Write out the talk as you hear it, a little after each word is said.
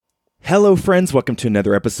Hello, friends. Welcome to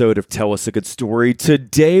another episode of Tell Us a Good Story.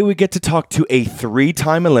 Today, we get to talk to a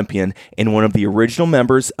three-time Olympian and one of the original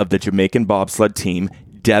members of the Jamaican bobsled team,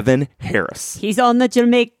 Devon Harris. He's on the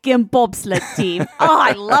Jamaican bobsled team. Oh,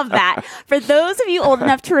 I love that. For those of you old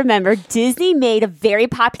enough to remember, Disney made a very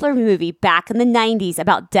popular movie back in the 90s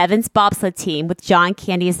about Devon's bobsled team with John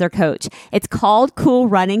Candy as their coach. It's called Cool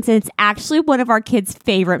Runnings, and it's actually one of our kids'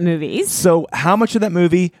 favorite movies. So how much of that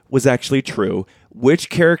movie was actually true? Which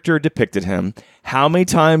character depicted him? How many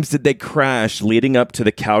times did they crash leading up to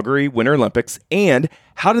the Calgary Winter Olympics? And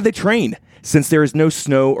how did they train, since there is no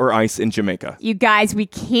snow or ice in Jamaica? You guys, we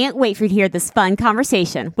can't wait for you to hear this fun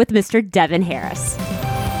conversation with Mr. Devon Harris.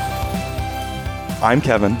 I'm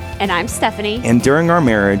Kevin. And I'm Stephanie. And during our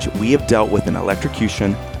marriage, we have dealt with an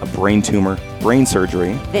electrocution, a brain tumor, brain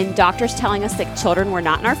surgery. Then doctors telling us that children were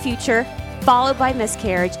not in our future, followed by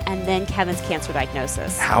miscarriage, and then Kevin's cancer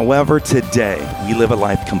diagnosis. However, today, we live a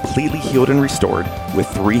life completely healed and restored with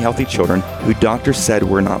 3 healthy children who doctors said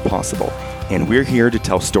were not possible. And we're here to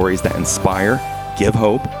tell stories that inspire, give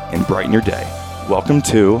hope, and brighten your day. Welcome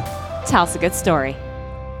to Tell Us a Good Story.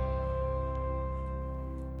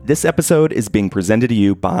 This episode is being presented to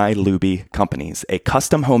you by Luby Companies, a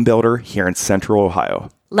custom home builder here in Central Ohio.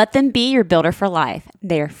 Let them be your builder for life.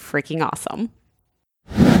 They're freaking awesome.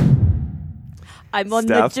 I'm on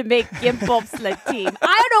the Jamaican bobsled team.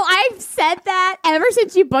 I don't know. I've said that ever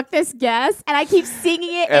since you booked this guest, and I keep singing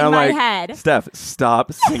it in my head. Steph,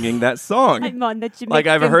 stop singing that song. I'm on the Jamaican Like,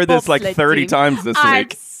 I've heard this like 30 team. times this I'm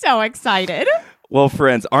week. so excited. Well,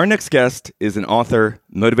 friends, our next guest is an author,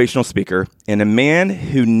 motivational speaker, and a man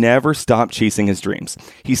who never stopped chasing his dreams.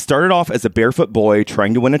 He started off as a barefoot boy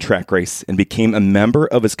trying to win a track race and became a member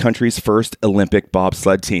of his country's first Olympic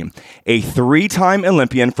bobsled team. A 3-time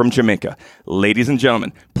Olympian from Jamaica. Ladies and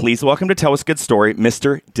gentlemen, please welcome to Tell Us a Good Story,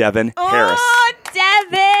 Mr. Devon Harris. Oh,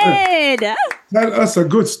 Devon! That's a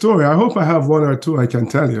good story. I hope I have one or two I can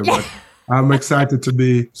tell you, but I'm excited to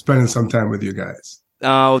be spending some time with you guys.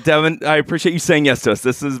 Oh, Devon, I appreciate you saying yes to us.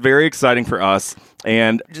 This is very exciting for us.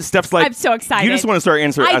 And Steph's like, I'm so excited. You just want to start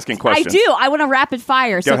asking questions. I do. I want a rapid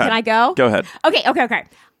fire. So can I go? Go ahead. Okay.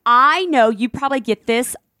 I know you probably get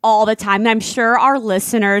this all the time, and I'm sure our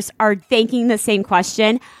listeners are thinking the same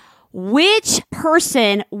question. Which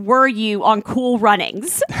person were you on Cool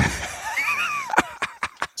Runnings?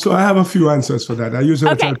 So I have a few answers for that. I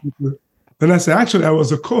usually tell people, and I say, actually, I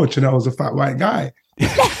was a coach and I was a fat white guy.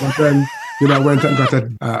 But then, I went and got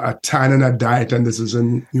a tan and a diet, and this is a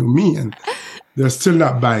new me, and they're still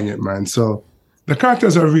not buying it, man. So the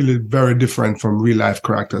characters are really very different from real life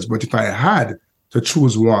characters. But if I had to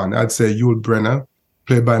choose one, I'd say Yul Brynner,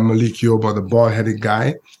 played by Malik Yoba, the bald-headed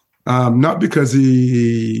guy. Not because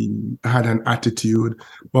he had an attitude,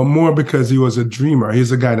 but more because he was a dreamer.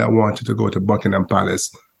 He's a guy that wanted to go to Buckingham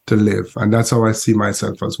Palace to live. And that's how I see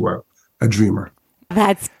myself as well, a dreamer.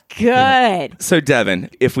 That's good. So, Devon,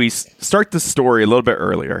 if we start the story a little bit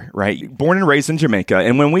earlier, right? Born and raised in Jamaica.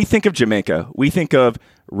 And when we think of Jamaica, we think of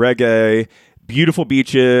reggae, beautiful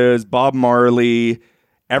beaches, Bob Marley.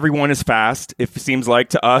 Everyone is fast, it seems like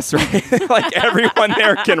to us, right? Like everyone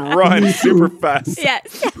there can run super fast.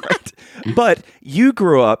 Yes. Right? But you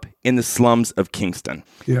grew up in the slums of Kingston.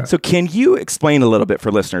 Yeah. So can you explain a little bit for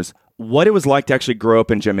listeners what it was like to actually grow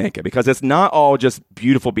up in Jamaica? Because it's not all just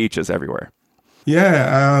beautiful beaches everywhere.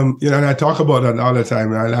 Yeah, and I talk about that all the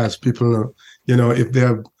time. I'll ask people, if they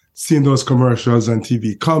have seen those commercials on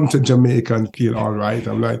TV, come to Jamaica and feel all right.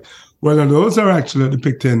 I'm like, well, those are actually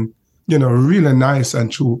depicting, really nice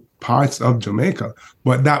and true parts of Jamaica.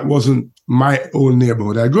 But that wasn't my old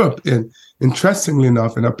neighborhood. I grew up interestingly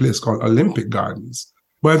enough, in a place called Olympic Gardens.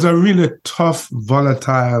 But it's a really tough,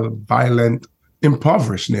 volatile, violent,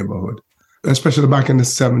 impoverished neighborhood. Especially back in the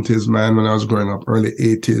 70s, man, when I was growing up, early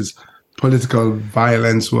 80s. Political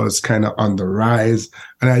violence was kind of on the rise.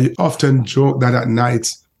 And I often joke that at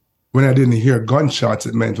nights, when I didn't hear gunshots,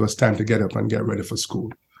 it meant it was time to get up and get ready for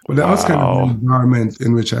school. But that was kind of the environment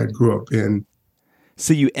in which I grew up in.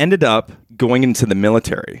 So you ended up going into the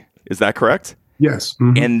military. Is that correct? Yes.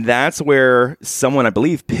 Mm-hmm. And that's where someone, I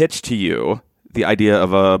believe, pitched to you the idea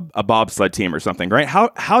of a bobsled team or something, right?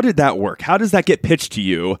 How did that work? How does that get pitched to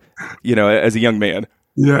you, as a young man?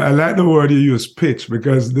 Yeah, I like the word you use, pitch,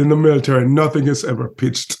 because in the military, nothing is ever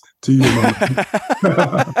pitched to you.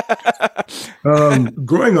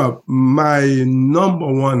 Growing up, my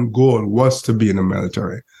number one goal was to be in the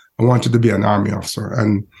military. I wanted to be an army officer.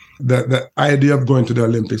 And the idea of going to the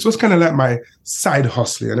Olympics was kind of like my side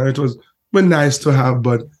hustle. It was nice to have,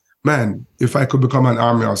 but man, if I could become an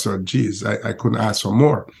army officer, geez, I couldn't ask for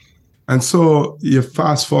more. And so you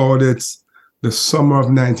fast forward, it's the summer of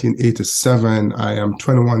 1987. I am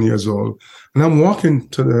 21 years old, and I'm walking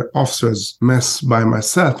to the officers' mess by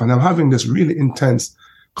myself, and I'm having this really intense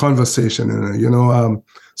conversation. And,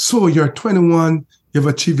 so you're 21, you've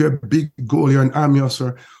achieved your big goal, you're an Army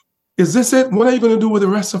officer. Is this it? What are you going to do with the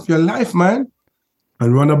rest of your life, man?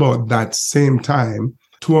 And round about that same time,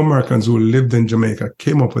 two Americans who lived in Jamaica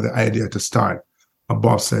came up with the idea to start a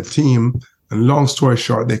bobsled team. And long story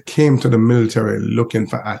short, they came to the military looking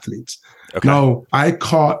for athletes. Okay. Now, I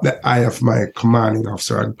caught the eye of my commanding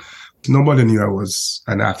officer. Nobody knew I was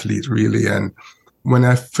an athlete, really. And when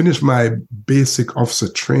I finished my basic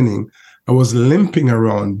officer training, I was limping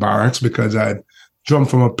around barracks because I'd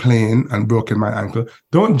jumped from a plane and broken my ankle.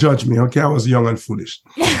 Don't judge me, okay? I was young and foolish.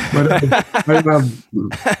 But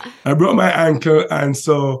I broke my ankle, and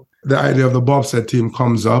so the idea of the bobsled team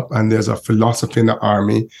comes up, and there's a philosophy in the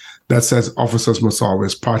Army that says officers must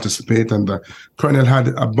always participate, and the colonel had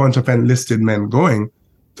a bunch of enlisted men going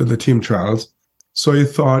to the team trials, so he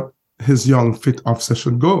thought his young, fit officer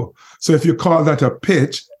should go. So if you call that a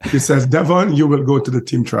pitch, he says, Devon, you will go to the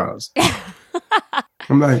team trials.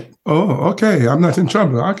 I'm like, oh, okay, I'm not in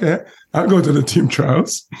trouble. Okay, I'll go to the team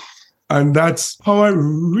trials. And that's how I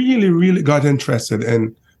really, really got interested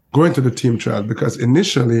in going to the team trials, because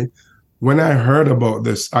initially, when I heard about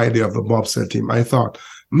this idea of the bobsled team, I thought,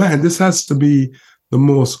 man, this has to be the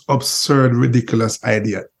most absurd, ridiculous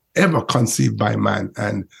idea ever conceived by man.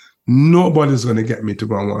 And nobody's going to get me to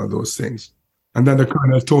go on one of those things. And then the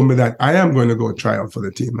colonel told me that I am going to go try out for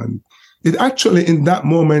the team. And it actually, in that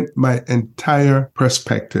moment, my entire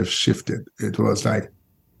perspective shifted. It was like,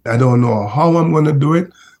 I don't know how I'm going to do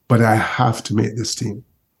it, but I have to make this team.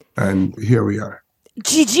 And here we are.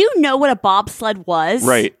 Did you know what a bobsled was?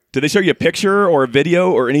 Right. Did they show you a picture or a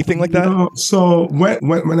video or anything like that? No. So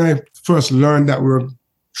when I first learned that we were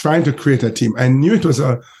trying to create a team, I knew it was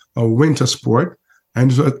a winter sport.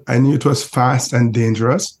 And I knew it was fast and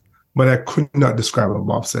dangerous, but I could not describe a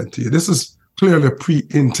bobsled to you. This is clearly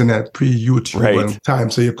pre-internet, pre-YouTube time,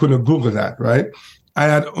 so you couldn't Google that, right? I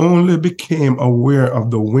had only became aware of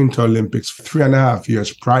the Winter Olympics 3.5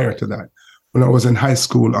 years prior to that, when I was in high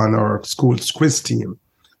school on our school's quiz team,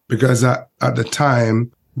 because at the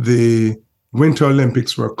time, the Winter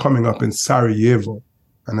Olympics were coming up in Sarajevo.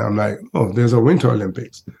 And I'm like, oh, there's a Winter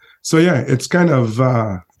Olympics. So yeah, it's kind of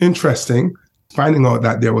interesting finding out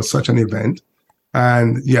that there was such an event,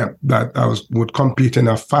 and that I would compete in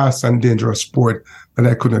a fast and dangerous sport that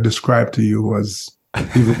I couldn't describe to you was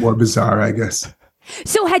even more bizarre, I guess.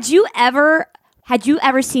 So had you ever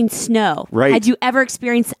seen snow? Right. Had you ever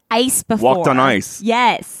experienced ice before? Walked on ice?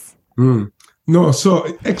 Yes. No,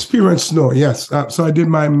 so experienced snow, yes. So I did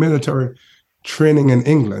my military training in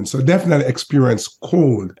England, so definitely experienced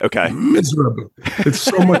cold. Okay. Miserable. It's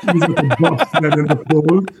so much easier to bobsled in the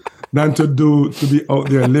cold than to be out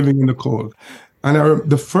there living in the cold. And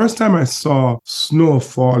the first time I saw snow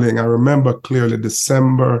falling, I remember clearly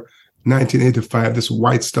December 1985, this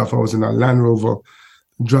white stuff. I was in a Land Rover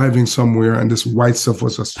driving somewhere, and this white stuff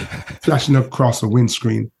was just flashing across the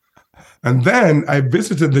windscreen. And then I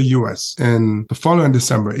visited the US in the following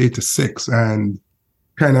December, 86, and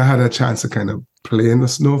kind of had a chance to kind of play in the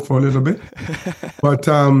snow for a little bit. But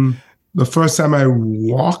the first time I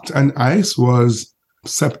walked on ice was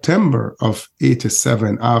September of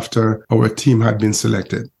 87, after our team had been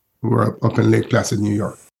selected. We were up in Lake Placid, New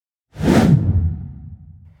York.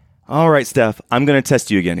 All right, Steph, I'm going to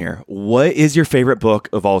test you again here. What is your favorite book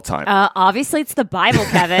of all time? Obviously, it's the Bible,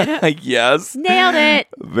 Kevin. Yes. Nailed it.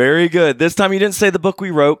 Very good. This time you didn't say the book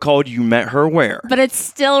we wrote called You Met Her Where. But it's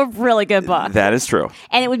still a really good book. That is true.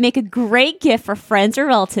 And it would make a great gift for friends or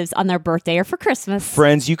relatives on their birthday or for Christmas.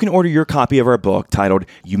 Friends, you can order your copy of our book titled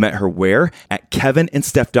You Met Her Where at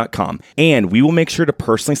kevinandsteph.com. And we will make sure to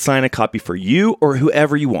personally sign a copy for you or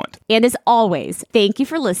whoever you want. And as always, thank you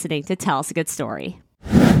for listening to Tell Us a Good Story.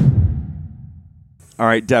 All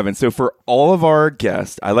right, Devon. So for all of our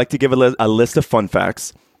guests, I like to give a list of fun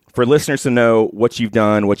facts for listeners to know what you've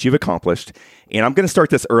done, what you've accomplished. And I'm going to start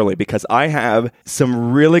this early because I have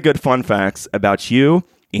some really good fun facts about you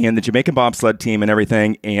and the Jamaican bobsled team and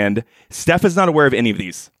everything. And Steph is not aware of any of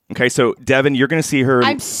these. Okay, so Devon, you're going to see her.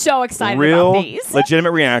 I'm so excited real, about these.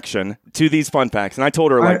 legitimate reaction to these fun facts. And I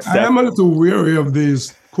told her, I am a little weary of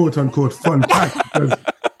these quote unquote fun facts because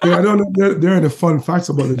I don't know. There are the fun facts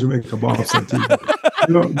about the Jamaica bobsled team.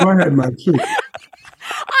 Go ahead, man. Shoot.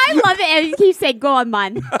 I love it. And he said, go on,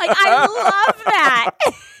 man. Like, I love that.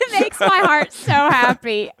 It makes my heart so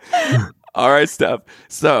happy. All right, Steph.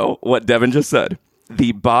 So what Devon just said,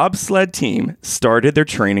 the bobsled team started their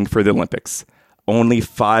training for the Olympics only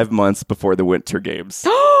 5 months before the Winter Games.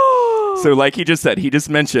 So like he just said, he just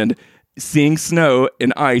mentioned seeing snow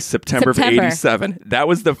and ice September of September. 87. That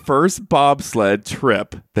was the first bobsled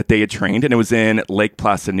trip that they had trained, and it was in Lake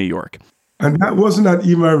Placid, New York. And that wasn't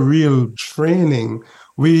even a real training.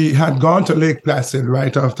 We had gone to Lake Placid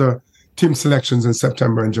right after team selections in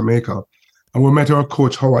September in Jamaica. And we met our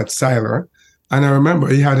coach, Howard Seiler. And I remember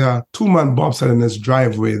he had a 2-man bobsled in his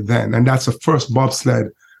driveway then. And that's the first bobsled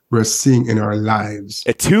we're seeing in our lives.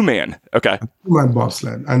 A 2-man. Okay. A 2-man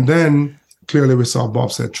bobsled. And then clearly we saw a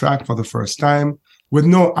bobsled track for the first time with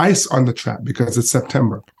no ice on the track because it's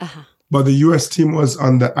September. Uh-huh. But the U.S. team was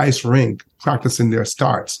on the ice rink practicing their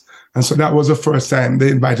starts. And so that was the first time they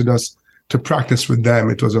invited us to practice with them.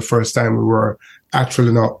 It was the first time we were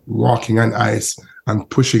actually not walking on ice and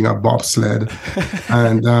pushing a bobsled.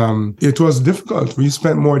 And it was difficult. We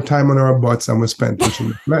spent more time on our butts than we spent pushing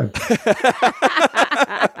the sled.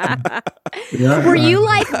 Were you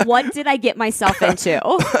like, what did I get myself into?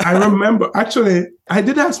 I remember, actually, I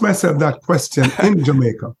did ask myself that question in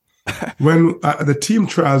Jamaica. When the team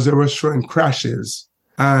trials, they were showing crashes.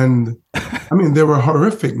 And I mean, they were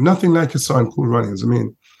horrific. Nothing like you saw in Cool Runnings. I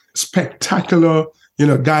mean, spectacular,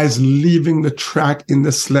 guys leaving the track in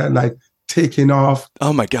the sled, like taking off.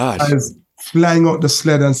 Oh my gosh. Guys flying out the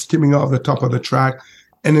sled and skimming off the top of the track,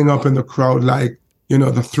 ending up in the crowd, like,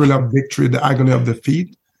 the thrill of victory, the agony of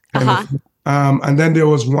defeat. And then there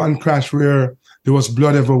was one crash where there was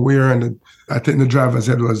blood everywhere. And I think the driver's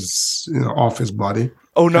head was, off his body.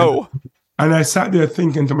 Oh no. And I sat there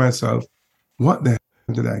thinking to myself, what the hell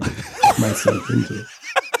did I get myself into?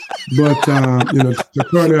 But, the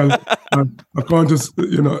colonel, according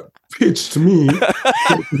to, pitched me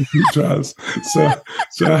trials. So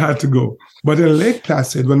I had to go. But in Lake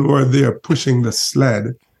Placid, when we were there pushing the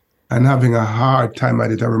sled and having a hard time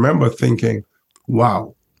at it, I remember thinking,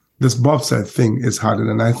 wow, this bobsled thing is harder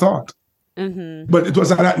than I thought. Mm-hmm. But it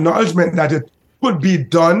was an acknowledgement that it could be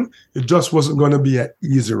done. It just wasn't going to be an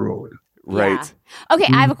easy road. Right. Yeah. Okay,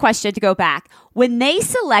 I have a question to go back. When they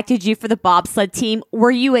selected you for the bobsled team,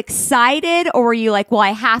 were you excited or were you like, well,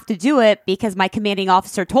 I have to do it because my commanding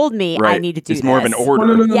officer told me I need to do this? It's more of an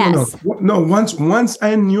order. No, once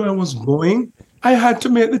I knew I was going, I had to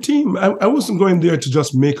make the team. I wasn't going there to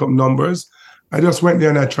just make up numbers. I just went there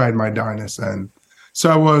and I tried my darnest. And so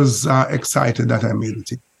I was excited that I made the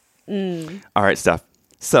team. Mm. All right, Steph.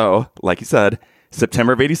 So, like you said,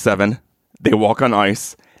 September of 87, they walk on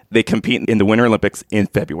ice. They compete in the Winter Olympics in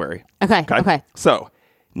February. Okay. So,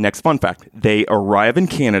 next fun fact. They arrive in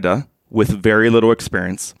Canada with very little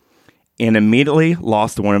experience and immediately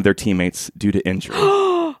lost one of their teammates due to injury.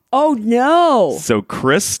 Oh, no. So,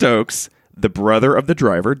 Chris Stokes, the brother of the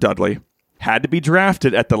driver, Dudley, had to be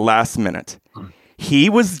drafted at the last minute. He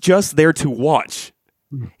was just there to watch.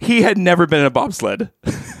 He had never been in a bobsled.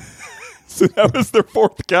 So, that was their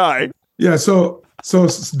fourth guy. Yeah, so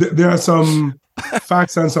there are some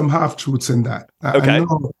facts and some half-truths in that. Okay. I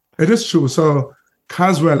know it is true. So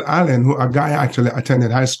Caswell Allen, who a guy I actually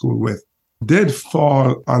attended high school with, did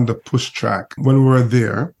fall on the push track when we were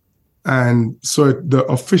there. And so the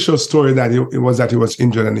official story that it was that he was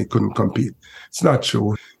injured and he couldn't compete. It's not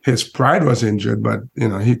true. His pride was injured, but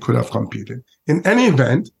he could have competed. In any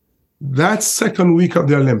event, that second week of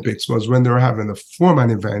the Olympics was when they were having the 4-man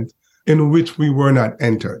event in which we were not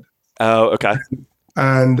entered. Oh, okay.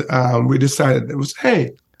 And we decided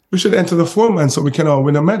hey, we should enter the 4-man so we can all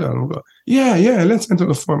win a medal. And we go, yeah, let's enter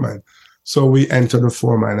the 4-man. So we entered the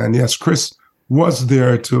 4-man. And yes, Chris was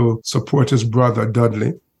there to support his brother,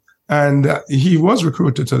 Dudley. And he was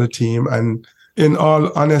recruited to the team. And in all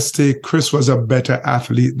honesty, Chris was a better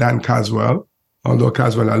athlete than Caswell, although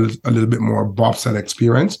Caswell had a little bit more bobsled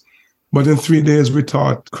experience. But in 3 days, we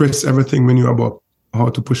taught Chris everything we knew about how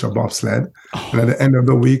to push a bobsled. And at the end of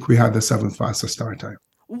the week, we had the 7th fastest start time.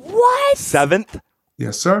 What? 7th?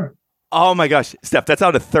 Yes, sir. Oh my gosh. Steph, that's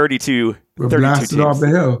out of 32. We're 32 blasted teams. off the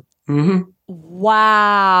hill. Mm-hmm.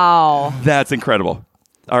 Wow. That's incredible.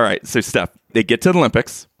 All right. So, Steph, they get to the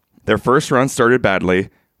Olympics. Their first run started badly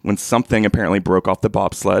when something apparently broke off the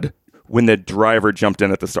bobsled when the driver jumped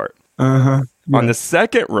in at the start. Uh-huh. Yeah. On the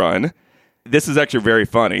second run, this is actually very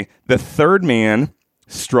funny. The third man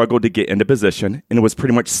struggled to get into position and was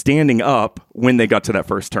pretty much standing up when they got to that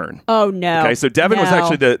first turn. Oh, no. Okay, so Devon was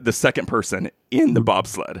actually the second person in the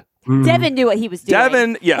bobsled. Devon knew what he was doing.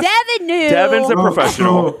 Devon, yes. Devon knew. Devon's a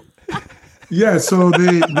professional. So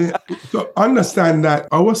they understand that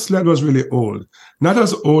our sled was really old. Not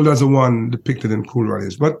as old as the one depicted in Cool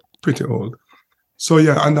Runnings, but pretty old. So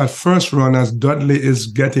on that first run, as Dudley is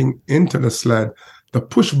getting into the sled, the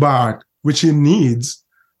push bar, which he needs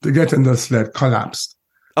to get in the sled, collapsed.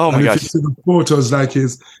 Oh my gosh. If you see the photos, like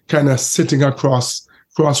he's kind of sitting across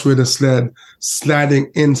crossway the sled,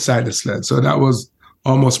 sliding inside the sled. So that was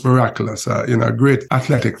almost miraculous, a great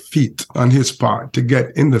athletic feat on his part to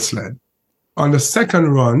get in the sled. On the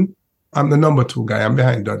second run, I'm the number 2 guy. I'm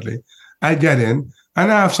behind Dudley. I get in,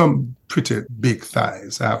 and I have some pretty big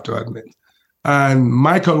thighs, I have to admit. And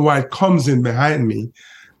Michael White comes in behind me,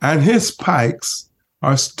 and his spikes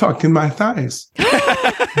are stuck in my thighs.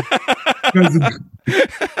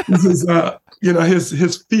 This is,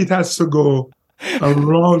 his feet has to go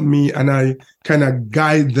around me, and I kind of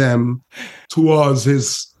guide them towards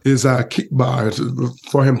his kick bar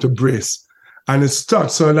for him to brace. And it's stuck.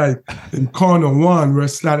 So like in corner 1, we're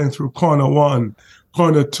sliding through corner 1,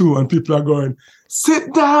 corner 2, and people are going,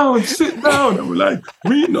 sit down. And we're like,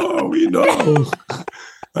 we know.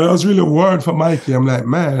 And I was really worried for Mikey. I'm like,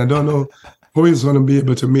 man, I don't know who is going to be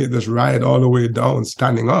able to make this ride all the way down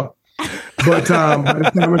standing up. But by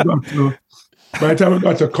the time we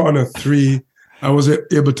got to corner 3, I was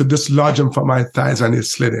able to dislodge him from my thighs, and he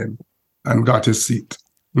slid in and got his seat.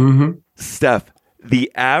 Mm-hmm. Steph,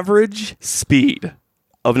 the average speed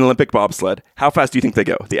of an Olympic bobsled, how fast do you think they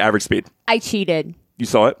go? The average speed? I cheated. You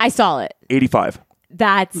saw it? I saw it. 85.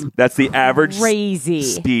 That's the average crazy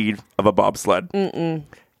speed of a bobsled.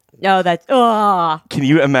 No, that's Can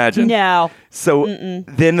you imagine? No. So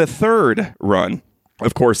then the third run,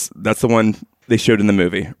 of course, that's the one they showed in the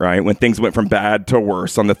movie, right? When things went from bad to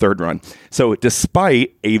worse on the third run. So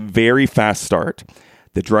despite a very fast start,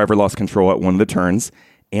 the driver lost control at one of the turns,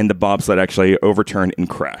 and the bobsled actually overturned and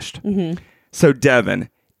crashed. So Devon,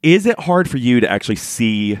 is it hard for you to actually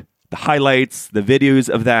see the highlights, the videos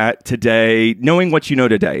of that today, knowing what you know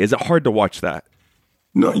today? Is it hard to watch that?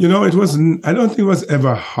 No, it wasn't. I don't think it was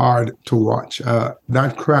ever hard to watch.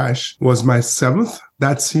 That crash was my 7th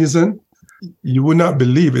that season. You would not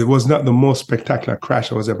believe it was not the most spectacular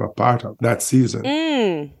crash I was ever part of that season.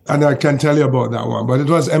 And I can tell you about that one. But it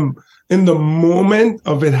was, in the moment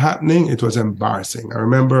of it happening, it was embarrassing. I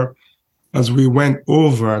remember as we went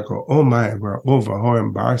over, I go, oh my, we're over, how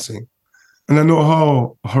embarrassing. And I know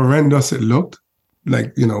how horrendous it looked.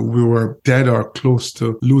 Like, we were dead or close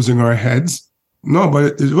to losing our heads. No,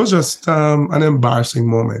 but it was just an embarrassing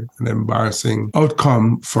moment, an embarrassing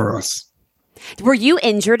outcome for us. Were you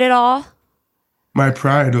injured at all? My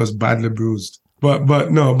pride was badly bruised.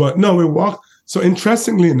 But no, we walked. So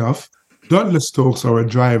interestingly enough, Dudley Stokes, our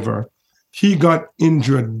driver, he got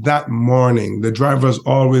injured that morning. The drivers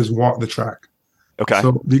always walk the track. Okay.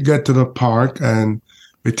 So we get to the park and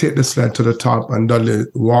we take the sled to the top, and Dudley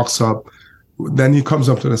walks up. Then he comes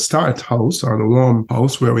up to the start house, or the warm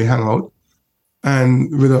house where we hang out.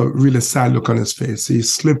 And with a really sad look on his face, he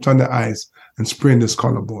slipped on the ice and sprained his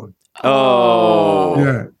collarbone. Oh.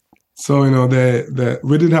 Yeah. So, we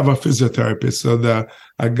didn't have a physiotherapist. So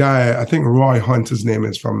a guy, I think Roy Hunt, his name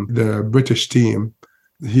is, from the British team,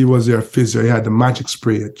 he was their physio. He had the magic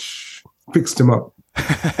spray. It fixed him up,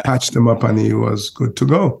 patched him up, and he was good to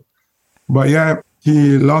go. But yeah,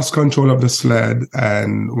 he lost control of the sled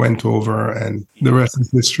and went over, and the rest is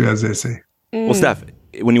history, as they say. Well, Steph,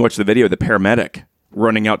 when you watch the video, the paramedic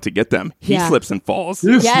running out to get them, he slips and falls.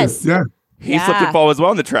 Yes. Yeah. He slipped and fall as well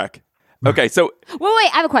on the track. Okay, so... Wait, I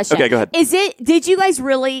have a question. Okay, go ahead. Did you guys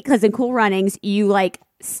really, because in Cool Runnings, you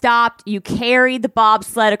stopped, you carried the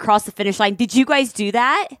bobsled across the finish line. Did you guys do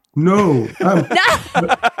that? No.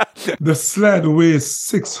 The sled weighs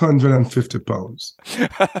 650 pounds.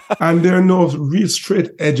 And there are no real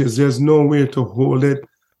straight edges. There's no way to hold it.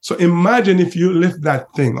 So imagine if you lift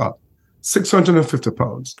that thing up, 650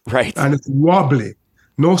 pounds. Right. And it's wobbly,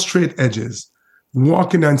 no straight edges,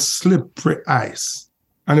 walking on slippery ice.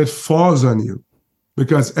 And it falls on you,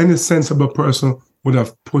 because any sensible person would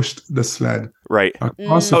have pushed the sled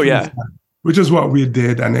across the finish line, which is what we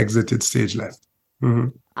did, and exited stage left. Mm-hmm.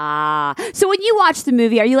 So when you watch the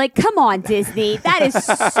movie, are you like, come on, Disney, that is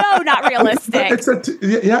so not realistic? It's a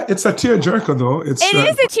tearjerker, though. It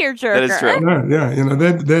is a tearjerker. That is true. Yeah,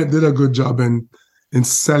 they did a good job in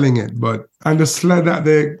selling it. And the sled that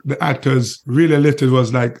the actors really lifted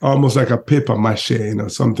was almost like a paper mache,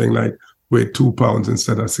 something like weighed 2 pounds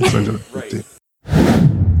instead of 650. Right.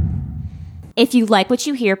 If you like what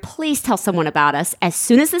you hear, please tell someone about us. As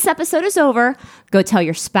soon as this episode is over, go tell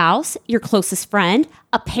your spouse, your closest friend,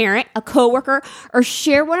 a parent, a coworker, or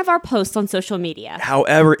share one of our posts on social media.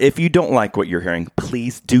 However, if you don't like what you're hearing,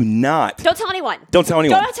 please do not. Don't tell anyone. Don't tell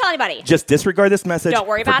anyone. Don't tell anybody. Just disregard this message. Don't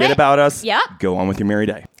worry about it. Forget about us. Yep. Go on with your merry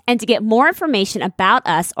day. And to get more information about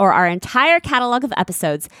us or our entire catalog of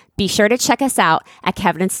episodes, be sure to check us out at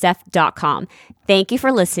kevinandsteph.com. Thank you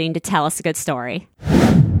for listening to Tell Us a Good Story.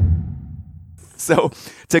 So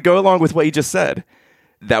to go along with what you just said,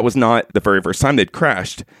 that was not the very first time they'd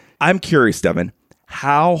crashed. I'm curious, Devon,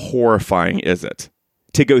 how horrifying is it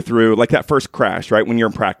to go through like that first crash, right? When you're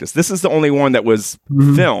in practice, this is the only one that was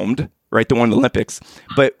filmed, right? The one in the Olympics.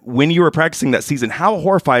 But when you were practicing that season, how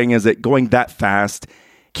horrifying is it going that fast?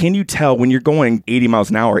 Can you tell when you're going 80 miles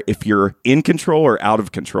an hour if you're in control or out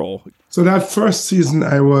of control? So that first season,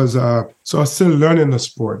 I was still learning the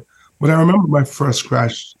sport. But I remember my first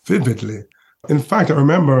crash vividly. In fact, I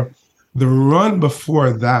remember the run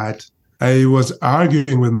before that, I was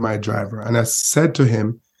arguing with my driver. And I said to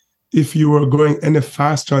him, if you were going any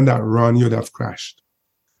faster on that run, you'd have crashed.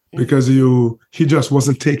 Because he just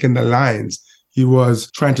wasn't taking the lines. He was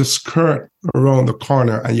trying to skirt around the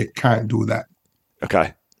corner, and you can't do that.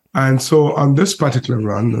 Okay. And so on this particular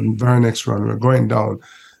run, the very next run, we're going down.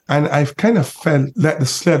 And I kind of felt that the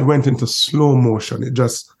sled went into slow motion. It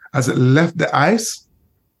just, as it left the ice,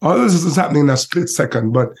 all this is happening in a split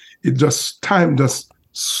second, but time just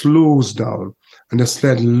slows down. And the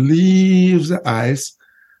sled leaves the ice,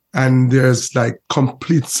 and there's like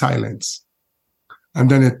complete silence.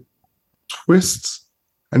 And then it twists,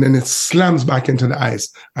 and then it slams back into the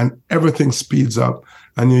ice, and everything speeds up.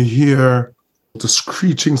 And you hear the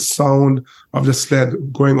screeching sound of the sled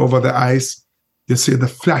going over the ice. You see the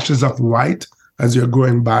flashes of white as you're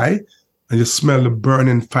going by, and you smell the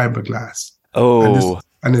burning fiberglass. Oh.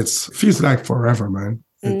 And it feels like forever, man.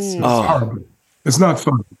 It's horrible. It's not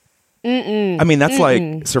fun. I mean, that's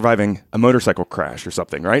like surviving a motorcycle crash or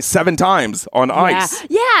something, right? 7 times on ice.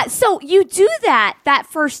 Yeah. So you do that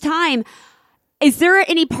first time. Is there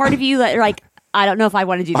any part of you that like, I don't know if I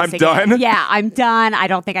want to do this again? Done. Yeah, I'm done. I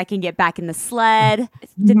don't think I can get back in the sled.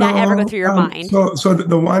 Did that ever go through your mind? So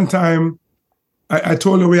the one time I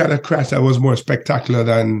told you we had a crash that was more spectacular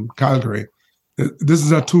than Calgary. This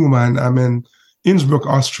is a 2-man. I'm in Innsbruck,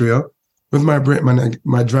 Austria, with my brakeman,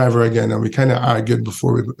 my driver again, and we kind of argued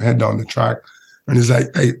before we head down the track. And he's like,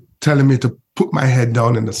 telling me to put my head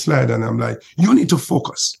down in the sled, and I'm like, you need to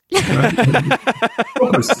focus.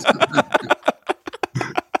 Focus.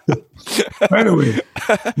 Anyway,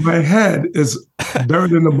 my head is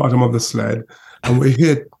buried in the bottom of the sled, and we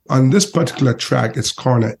hit, on this particular track, it's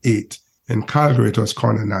corner 8. In Calgary, it was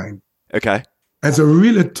corner 9. Okay. It's a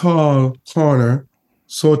really tall corner,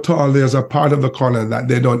 so tall there's a part of the corner that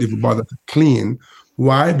they don't even bother to clean.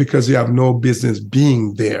 Why? Because you have no business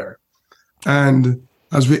being there. And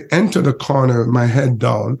as we enter the corner, my head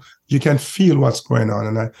down, you can feel what's going on.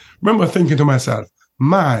 And I remember thinking to myself,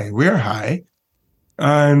 we're high.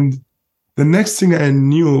 And the next thing I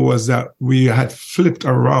knew was that we had flipped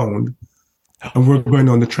around and we're going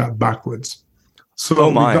on the track backwards. So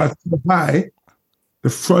we got high, the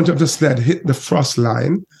front of the sled hit the frost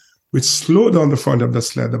line, which slowed down the front of the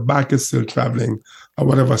sled. The back is still traveling at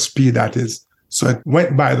whatever speed that is. So it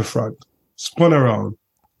went by the front, spun around,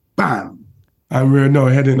 bam. And we're now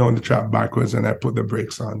heading on the track backwards, and I put the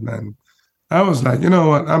brakes on. And I was like, you know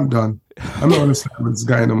what? I'm done. I'm not going to stand with this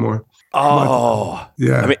guy no more. Oh. But,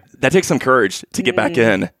 yeah. I mean, that takes some courage to get back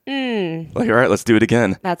in. Like, all right, let's do it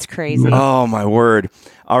again. That's crazy. Oh, my word.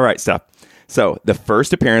 All right, Steph. So the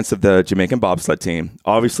first appearance of the Jamaican bobsled team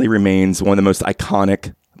obviously remains one of the most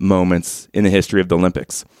iconic moments in the history of the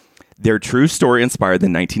Olympics. Their true story inspired the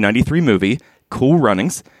 1993 movie Cool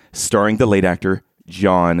Runnings, starring the late actor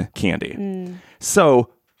John Candy. So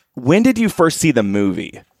when did you first see the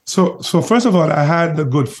movie? So first of all, I had the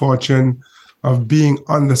good fortune of being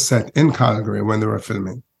on the set in Calgary when they were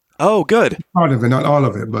filming. Oh, good. Part of it, not all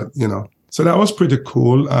of it, but, you know. So that was pretty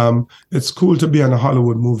cool. It's cool to be on a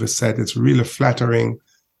Hollywood movie set. It's really flattering.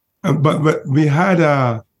 But we had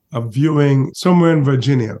a viewing somewhere in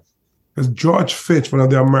Virginia. Because George Fitch, one of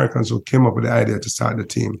the Americans who came up with the idea to start the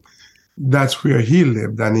team, that's where he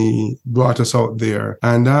lived, and he brought us out there.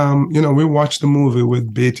 And, we watched the movie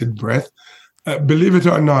with bated breath. Believe it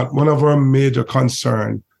or not, one of our major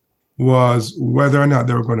concerns was whether or not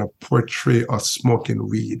they were going to portray us smoking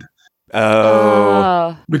weed.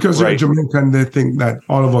 Oh. Because you're Jamaican, they think that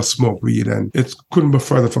all of us smoke weed, and it couldn't be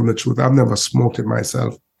further from the truth. I've never smoked it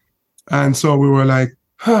myself. And so we were like,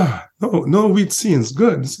 no weed scenes.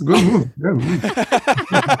 Good. It's a good movie.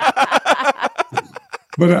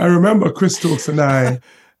 But I remember Chris Stokes and I,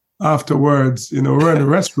 afterwards, we're in the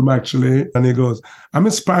restroom actually, and he goes, I'm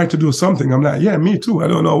inspired to do something. I'm like, yeah, me too. I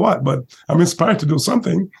don't know what, but I'm inspired to do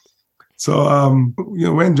something. So,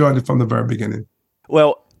 we enjoyed it from the very beginning.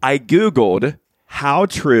 Well, I Googled how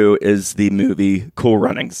true is the movie Cool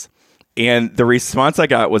Runnings. And the response I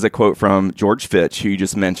got was a quote from George Fitch, who you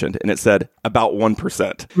just mentioned, and it said about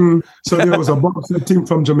 1%. So there was a bobsled team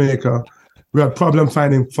from Jamaica. We had problem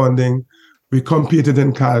finding funding. We competed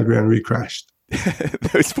in Calgary and we crashed.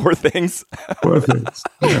 Those 4 things. 4 things.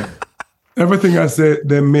 Yeah. Everything I say,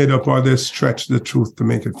 they made up or they stretch the truth to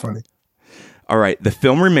make it funny. All right. The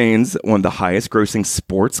film remains one of the highest grossing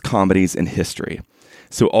sports comedies in history.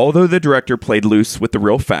 So although the director played loose with the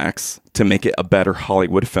real facts to make it a better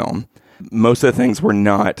Hollywood film, most of the things were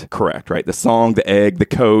not correct, right? The song, the egg, the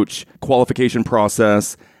coach, qualification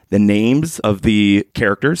process, the names of the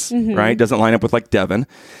characters, right? Doesn't line up with like Devon.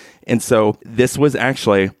 And so this was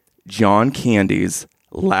actually John Candy's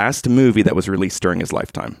last movie that was released during his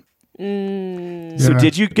lifetime. So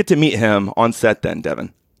did you get to meet him on set then,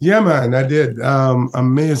 Devon? Yeah, man, I did.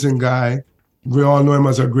 Amazing guy. We all know him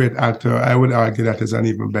as a great actor. I would argue that he's an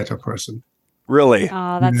even better person. Really?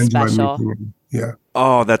 Oh, that's special. Yeah.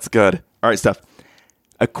 Oh, that's good. All right, Steph.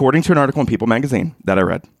 According to an article in People magazine that I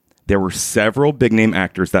read, there were several big-name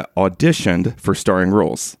actors that auditioned for starring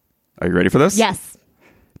roles. Are you ready for this? Yes.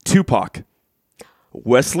 Tupac,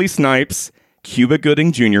 Wesley Snipes, Cuba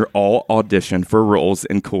Gooding Jr. all auditioned for roles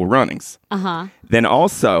in Cool Runnings. Then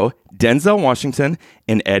also, Denzel Washington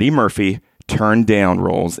and Eddie Murphy turned down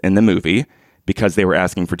roles in the movie because they were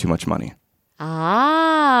asking for too much money.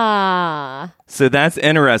 So that's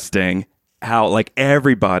interesting how like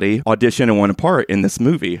everybody auditioned and won a part in this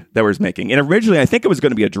movie that was making. And originally, I think it was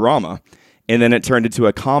going to be a drama, and then it turned into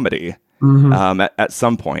a comedy at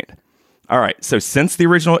some point. All right, so since the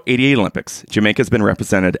original 88 Olympics, Jamaica's been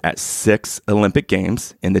represented at 6 Olympic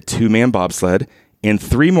Games in the 2-man bobsled and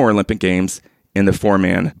 3 more Olympic Games in the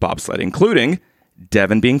 4-man bobsled, including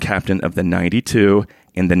Devon being captain of the 92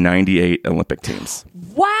 and the 98 Olympic teams.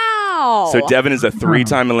 Wow. So Devon is a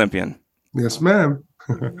 3-time Olympian. Yes, ma'am.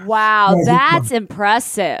 Wow, that's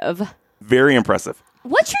impressive. Very impressive.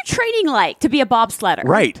 What's your training like to be a bobsledder?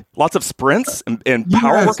 Right. Lots of sprints and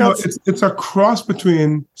power workouts. So it's a cross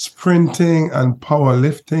between sprinting and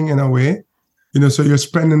powerlifting in a way. So you're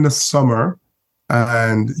spending the summer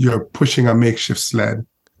and you're pushing a makeshift sled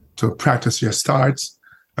to practice your starts.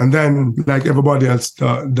 And then, like everybody else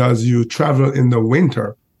does, you travel in the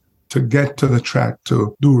winter to get to the track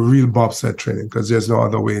to do real bobsled training because there's no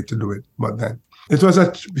other way to do it but then. It was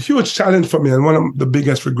a huge challenge for me. And one of the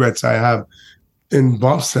biggest regrets I have in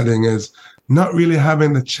bobsledding is not really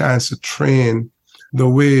having the chance to train the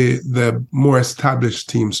way the more established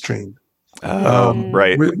teams train.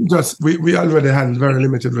 Right. We already had very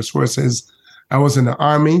limited resources. I was in the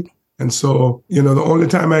Army. And so, the only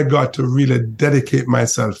time I got to really dedicate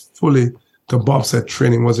myself fully to bobsled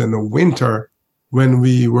training was in the winter when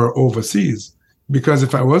we were overseas. Because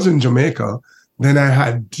if I was in Jamaica, then I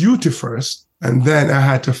had duty first, and then I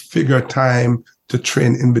had to figure time to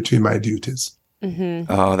train in between my duties.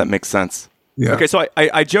 Oh, that makes sense. Yeah. Okay, so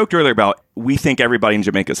I joked earlier about we think everybody in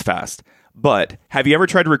Jamaica is fast. But have you ever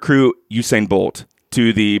tried to recruit Usain Bolt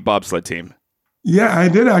to the bobsled team? Yeah, I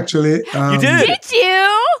did actually. You did? Did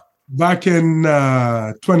you? Back in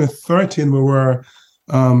 2013, we were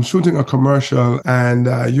shooting a commercial and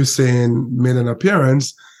Usain made an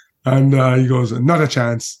appearance and he goes, not a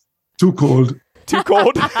chance. Too cold. Too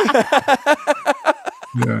cold?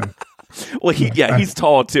 Yeah. Well, he's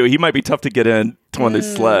tall too. He might be tough to get in to one of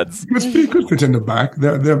these sleds. He could fit in the back.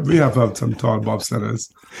 We have some tall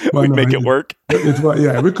bobsledders. We'd make it work.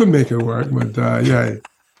 We could make it work, but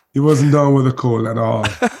he wasn't down with the cold at all. Well,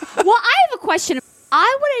 I have a question.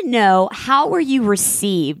 I want to know, how were you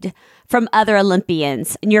received from other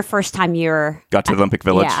Olympians in your first time you got to the Olympic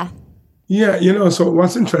Village? Yeah. So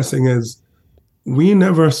what's interesting is we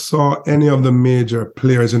never saw any of the major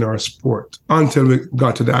players in our sport until we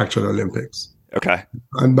got to the actual Olympics. Okay.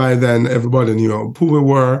 And by then, everybody knew who we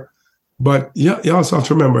were. But you also have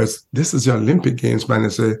to remember, this is the Olympic Games, man.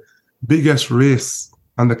 It's the biggest race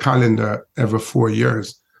on the calendar every 4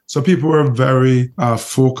 years. So people were very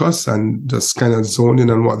focused and just kind of zoned in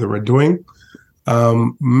on what they were doing.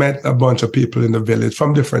 Met a bunch of people in the village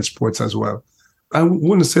from different sports as well. I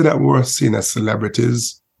wouldn't say that we were seen as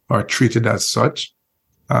celebrities or treated as such.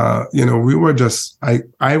 We were just,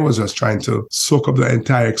 I was just trying to soak up the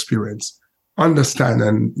entire experience, understand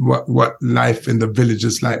and what life in the village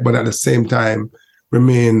is like, but at the same time,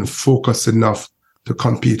 remain focused enough to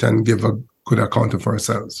compete and give a good account of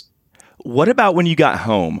ourselves. What about when you got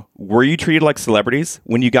home? Were you treated like celebrities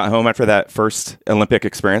when you got home after that first Olympic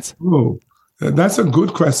experience? Oh, that's a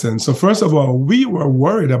good question. So first of all, we were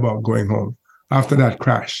worried about going home after that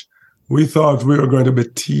crash. We thought we were going to be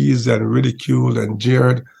teased and ridiculed and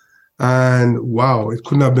jeered. And wow, it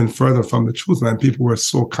couldn't have been further from the truth, man. People were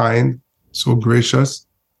so kind, so gracious,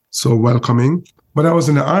 so welcoming. But I was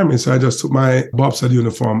in the Army, so I just took my bobsled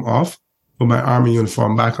uniform off, put my Army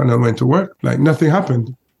uniform back on, and went to work. Like nothing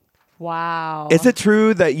happened. Wow. Is it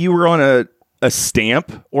true that you were on a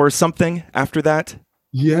stamp or something after that?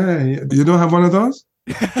 Yeah. You don't have one of those?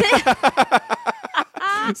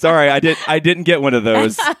 Sorry, I didn't get one of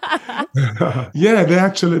those. Yeah, they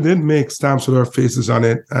actually did make stamps with our faces on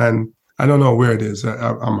it, and I don't know where it is.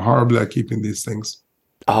 I'm horrible at keeping these things.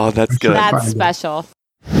 Oh, that's good. That's special.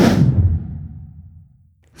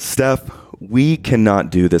 Steph, we cannot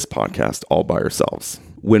do this podcast all by ourselves.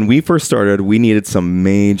 When we first started, we needed some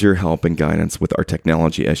major help and guidance with our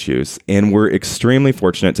technology issues, and we're extremely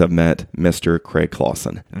fortunate to have met Mr. Craig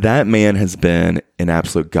Clausen. That man has been an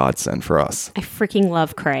absolute godsend for us. I freaking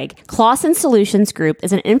love Craig. Clausen Solutions Group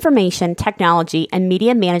is an information, technology, and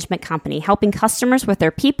media management company helping customers with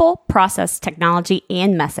their people, process, technology,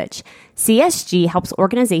 and message. CSG helps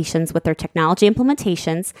organizations with their technology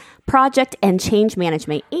implementations, project and change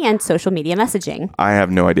management, and social media messaging. I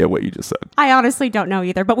have no idea what you just said. I honestly don't know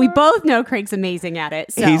either, but we both know Craig's amazing at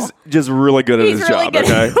it. So. He's just really good at his really job. Good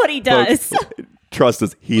Okay, at what he does. Folks, trust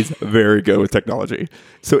us, he's very good with technology.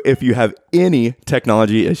 So if you have any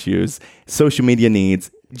technology issues, social media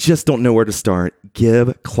needs, just don't know where to start,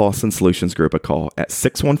 give Clausen Solutions Group a call at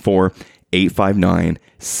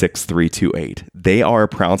 614-859-6328. They are a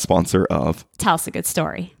proud sponsor of Tell Us a Good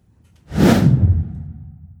Story.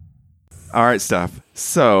 All right, Steph.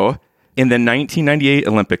 So in the 1998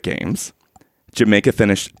 Olympic Games, Jamaica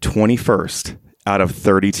finished 21st out of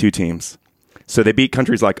 32 teams. So they beat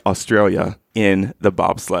countries like Australia in the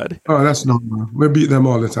bobsled. Oh, that's normal. We beat them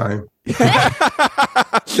all the time.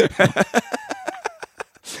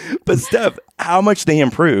 But Steph, how much they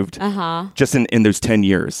improved just in those 10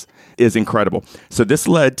 years is incredible. So this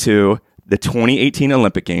led to the 2018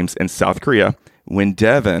 Olympic Games in South Korea when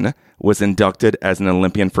Devon was inducted as an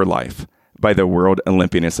Olympian for life by the World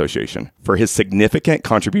Olympian Association for his significant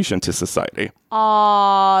contribution to society.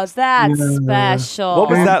 Oh, that's special. What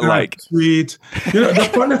was that like? Sweet. The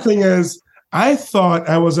funny thing is, I thought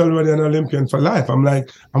I was already an Olympian for life. I'm like,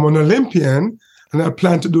 I'm an Olympian, and I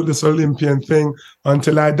plan to do this Olympian thing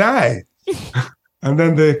until I die. And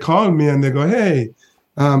then they call me and they go, hey,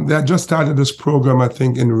 they had just started this program, I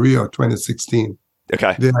think, in Rio 2016.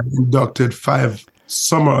 Okay. They had inducted 5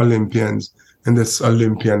 summer Olympians in this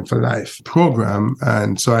Olympian for Life program.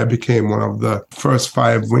 And so I became one of the first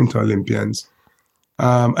 5 Winter Olympians.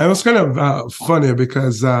 It was kind of funny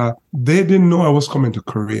because they didn't know I was coming to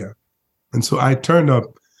Korea. And so I turned up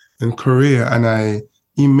in Korea and I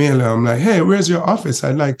emailed them. I'm like, hey, where's your office?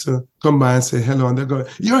 I'd like to come by and say hello. And they're going,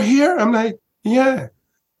 you're here? I'm like, yeah.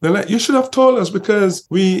 They're like, you should have told us because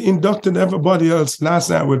we inducted everybody else last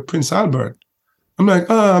night with Prince Albert. I'm like,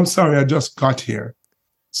 oh, I'm sorry, I just got here.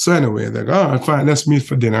 So anyway, they go, all right, fine, let's meet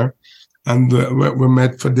for dinner. And we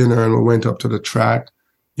met for dinner and we went up to the track.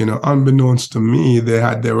 Unbeknownst to me,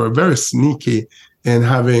 they were very sneaky in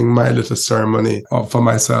having my little ceremony for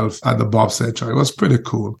myself at the bobsled track. It was pretty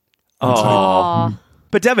cool. Oh,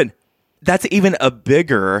 but Devon, that's even a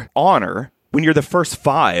bigger honor when you're the first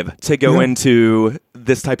 5 to go into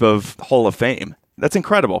this type of Hall of Fame. That's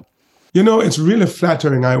incredible. It's really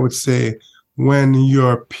flattering, I would say, when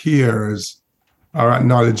your peers are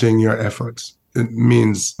acknowledging your efforts. It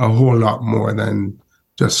means a whole lot more than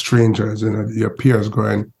just strangers, your peers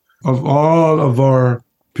going, of all of our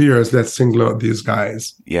peers, let's single out these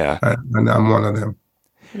guys. Yeah. And I'm one of them.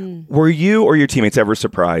 Were you or your teammates ever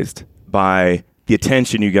surprised by the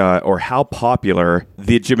attention you got or how popular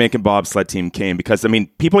the Jamaican bobsled team came? Because,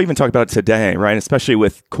 people even talk about it today, right? Especially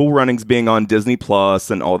with Cool Runnings being on Disney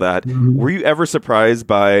Plus and all that. Mm-hmm. Were you ever surprised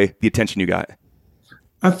by the attention you got?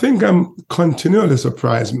 I think I'm continually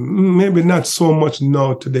surprised. Maybe not so much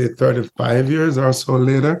now today, 35 years or so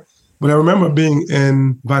later. But I remember being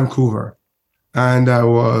in Vancouver and I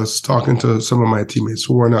was talking to some of my teammates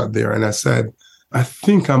who were not there. And I said, I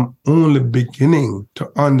think I'm only beginning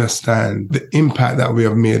to understand the impact that we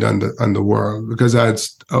have made on the world. Because I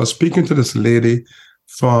was speaking to this lady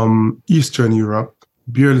from Eastern Europe,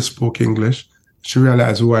 barely spoke English. She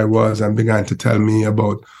realized who I was and began to tell me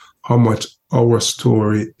about how much our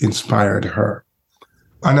story inspired her.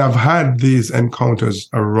 And I've had these encounters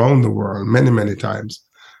around the world many, many times.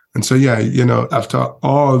 And so, after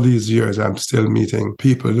all these years, I'm still meeting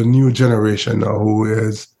people, the new generation now who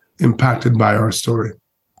is impacted by our story.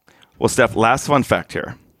 Well, Steph, last fun fact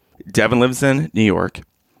here. Devon lives in New York,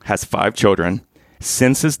 has 5 children.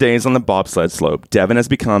 Since his days on the bobsled slope, Devon has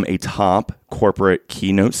become a top corporate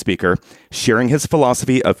keynote speaker, sharing his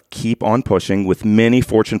philosophy of keep on pushing with many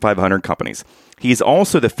Fortune 500 companies. He's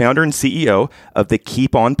also the founder and CEO of the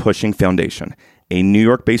Keep On Pushing Foundation, a New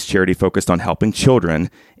York-based charity focused on helping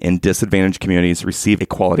children in disadvantaged communities receive a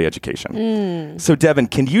quality education. So, Devon,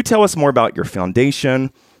 can you tell us more about your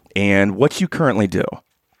foundation and what you currently do?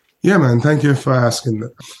 Yeah, man. Thank you for asking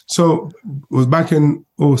that. So it was back in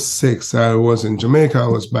 '06. I was in Jamaica. I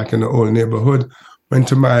was back in the old neighborhood. Went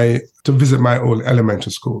to visit my old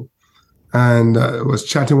elementary school, and was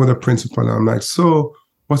chatting with the principal. And I'm like, so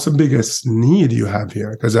what's the biggest need you have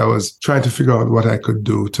here? Because I was trying to figure out what I could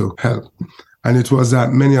do to help. And it was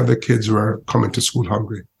that many of the kids were coming to school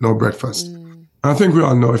hungry, no breakfast. I think we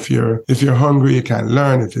all know if you're hungry, you can't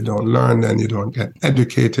learn. If you don't learn, then you don't get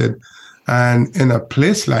educated. And in a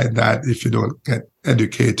place like that, if you don't get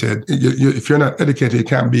educated, if you're not educated, you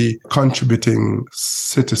can't be contributing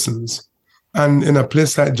citizens. And in a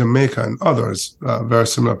place like Jamaica and others, very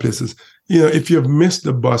similar places, if you've missed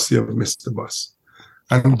the bus, you've missed the bus.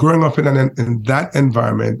 And growing up in that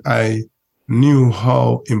environment, I knew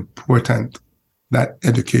how important that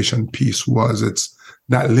education piece was. It's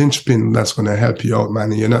that linchpin that's going to help you out,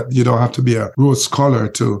 man. You don't have to be a Rhodes Scholar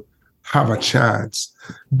to have a chance.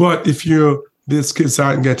 But if these kids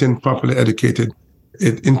aren't getting properly educated,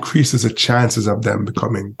 it increases the chances of them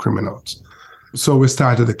becoming criminals. So we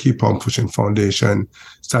started the Keep On Pushing Foundation,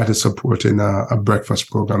 started supporting a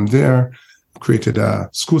breakfast program there, created a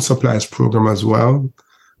school supplies program as well.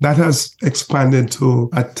 That has expanded to,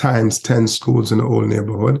 at times, 10 schools in the old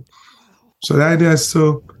neighborhood. So the idea is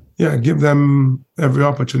to, give them every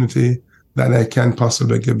opportunity that I can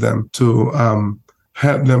possibly give them to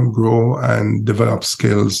help them grow and develop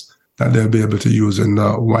skills that they'll be able to use in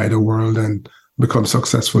the wider world and become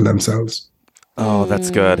successful themselves. Oh, that's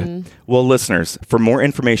good. Well, listeners, for more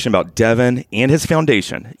information about Devon and his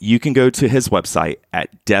foundation, you can go to his website at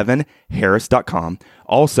devonharris.com.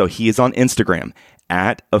 Also, he is on Instagram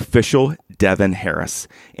at official Devon Harris.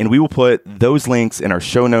 And we will put those links in our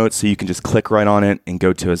show notes so you can just click right on it and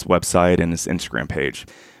go to his website and his Instagram page.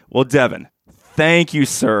 Well, Devon, thank you,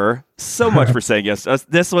 sir, so much for saying yes to us.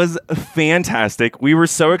 This was fantastic. We were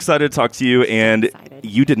so excited to talk to you, and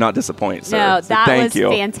you did not disappoint, sir. No, that was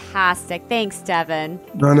fantastic. Thanks, Devon.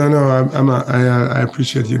 No. I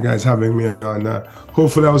appreciate you guys having me on.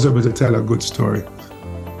 Hopefully, I was able to tell a good story.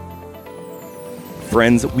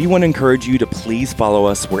 Friends, we want to encourage you to please follow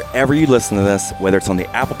us wherever you listen to this, whether it's on the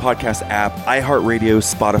Apple Podcast app, iHeartRadio,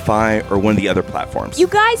 Spotify, or one of the other platforms. You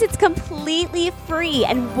guys, it's completely free.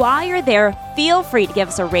 And while you're there, feel free to give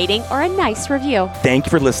us a rating or a nice review. Thank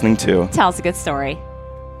you for listening to Tell Us a Good Story.